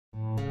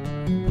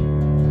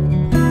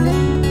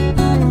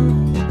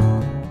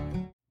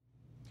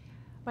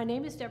My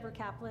name is Debra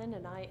Kaplan,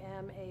 and I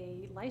am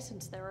a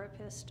licensed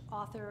therapist,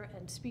 author,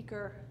 and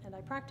speaker, and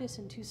I practice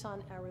in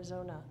Tucson,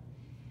 Arizona.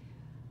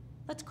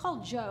 Let's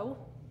call Joe,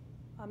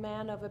 a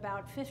man of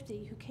about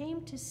 50, who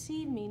came to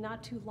see me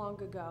not too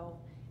long ago,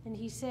 and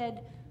he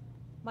said,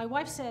 "My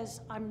wife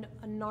says I'm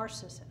a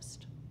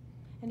narcissist."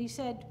 And he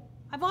said,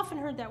 "I've often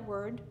heard that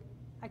word.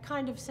 I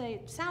kind of say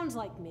it sounds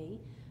like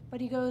me,"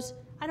 but he goes,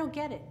 "I don't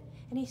get it."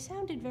 And he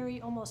sounded very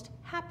almost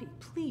happy,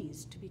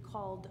 pleased to be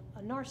called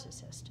a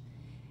narcissist.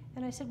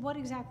 And I said, "What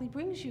exactly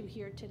brings you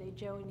here today,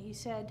 Joe?" And he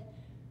said,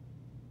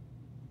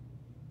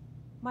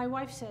 "My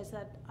wife says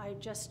that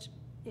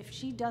if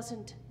she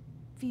doesn't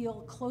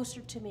feel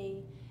closer to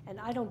me and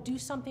I don't do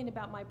something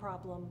about my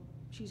problem,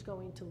 she's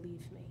going to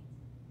leave me."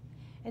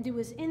 And it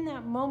was in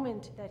that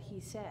moment that he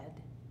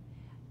said,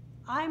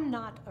 "I'm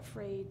not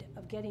afraid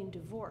of getting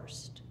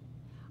divorced.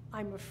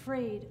 I'm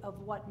afraid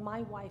of what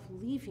my wife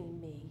leaving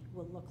me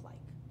will look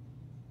like."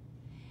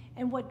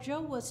 And what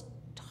Joe was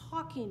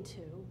talking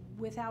to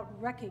without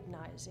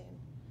recognizing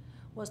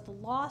was the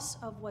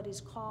loss of what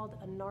is called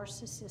a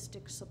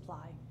narcissistic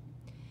supply.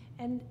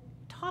 And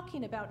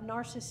talking about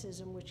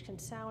narcissism, which can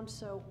sound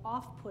so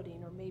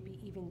off-putting or maybe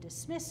even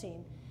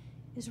dismissing,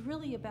 is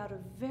really about a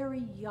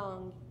very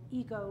young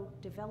ego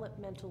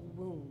developmental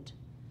wound.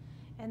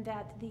 And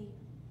that the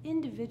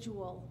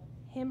individual,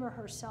 him or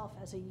herself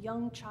as a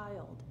young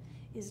child,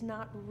 is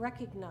not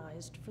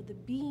recognized for the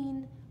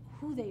being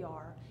who they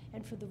are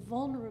and for the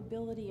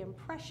vulnerability and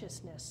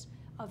preciousness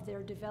of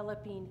their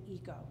developing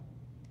ego.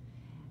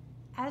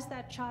 As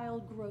that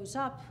child grows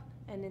up,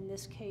 and in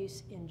this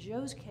case, in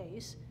Joe's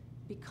case,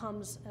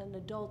 becomes an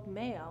adult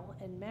male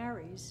and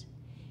marries,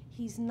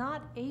 he's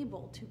not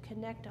able to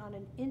connect on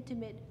an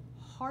intimate,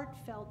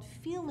 heartfelt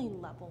feeling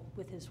level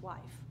with his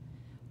wife,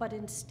 but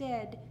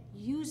instead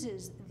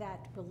uses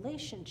that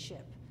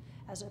relationship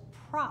as a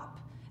prop,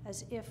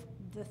 as if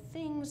the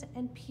things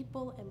and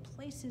people and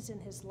places in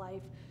his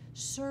life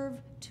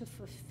serve to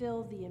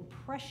fulfill the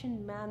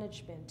impression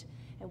management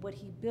and what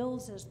he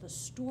builds as the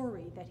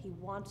story that he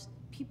wants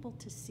people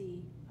to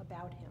see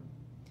about him.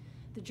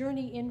 The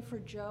journey in for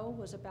Joe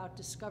was about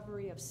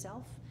discovery of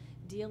self,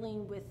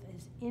 dealing with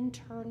his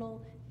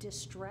internal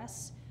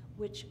distress,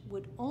 which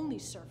would only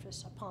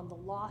surface upon the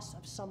loss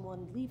of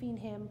someone leaving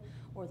him,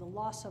 or the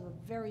loss of a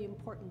very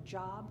important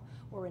job,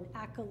 or an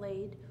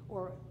accolade,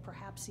 or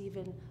perhaps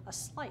even a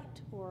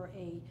slight or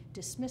a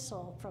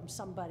dismissal from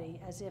somebody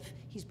as if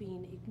he's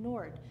being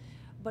ignored.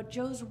 But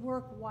Joe's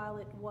work, while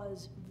it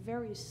was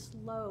very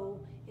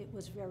slow, it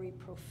was very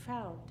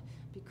profound,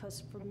 because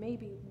for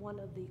maybe one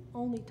of the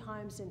only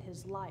times in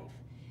his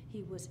life,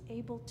 he was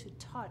able to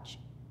touch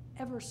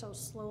ever so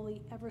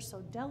slowly, ever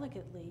so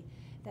delicately,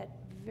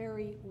 that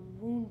very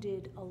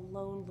wounded,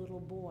 alone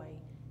little boy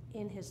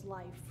in his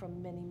life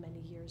from many, many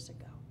years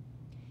ago.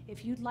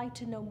 If you'd like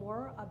to know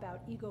more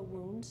about ego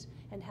wounds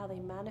and how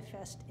they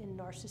manifest in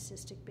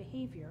narcissistic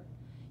behavior,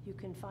 you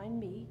can find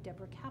me,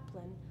 Debra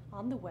Kaplan,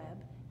 on the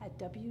web at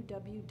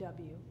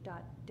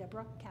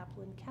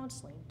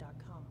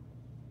www.debracaplancounseling.com.